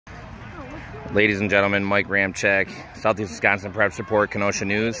Ladies and gentlemen, Mike Ramchek, Southeast Wisconsin Prep Support, Kenosha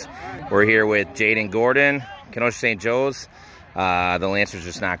News. We're here with Jayden Gordon, Kenosha St. Joe's. The Lancers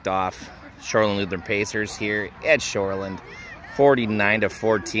just knocked off Shoreland Lutheran Pacers here at Shoreland,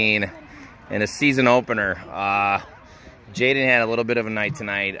 49-14 in a season opener. Jayden had a little bit of a night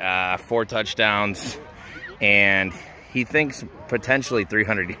tonight, 4 touchdowns, and he thinks potentially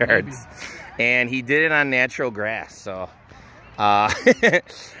 300 yards. And he did it on natural grass, so...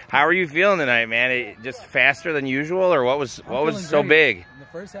 how are you feeling tonight, man? Just faster than usual, or what was so big? In the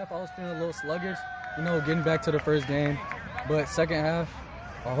first half, I was feeling a little sluggish, getting back to the first game. But second half,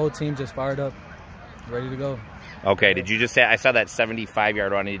 our whole team just fired up, ready to go. Okay, did you just say, I saw that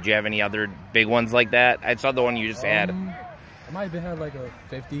 75-yard one. Did you have any other big ones like that? I saw the one you just had. I might have had like a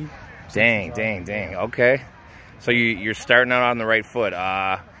 50. Dang. Okay. So you're starting out on the right foot.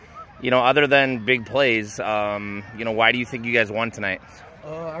 Other than big plays, why do you think you guys won tonight?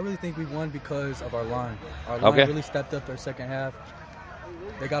 I really think we won because of our line. Our line really stepped up their second half.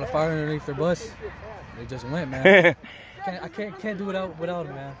 They got a fire underneath their bus. They just went, man. I can't do it without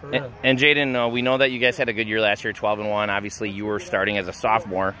them, man, for real. And Jayden, we know that you guys had a good year last year, 12-1. Obviously, you were starting as a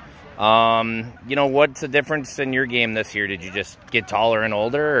sophomore. What's the difference in your game this year? Did you just get taller and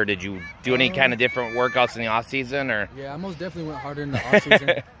older, or did you do any kind of different workouts in the off season? Or yeah, I most definitely went harder in the off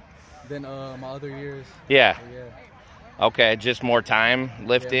season than my other years. Yeah. Okay, just more time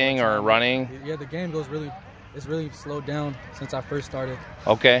lifting or running? Yeah, the game it's really slowed down since I first started.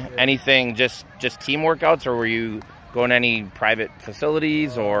 Okay. Yeah. Anything, just team workouts, or were you going to any private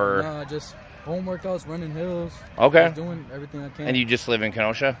facilities, or? No, just home workouts, running hills. Okay. Just doing everything I can. And you just live in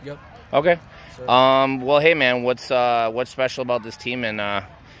Kenosha? Yep. Okay. Sure. Well, hey, man, what's special about this team? And,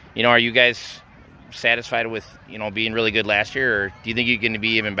 are you guys satisfied with, being really good last year, or do you think you're going to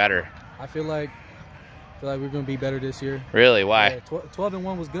be even better? I feel like we're going to be better this year. Really? Why? Yeah,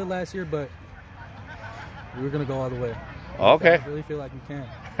 12-1 was good last year, but we're going to go all the way. Okay. I really feel like we can.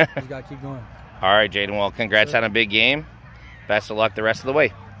 We got to keep going. All right, Jayden. Well, congrats on a big game. Best of luck the rest of the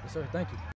way. Yes, sir. Thank you.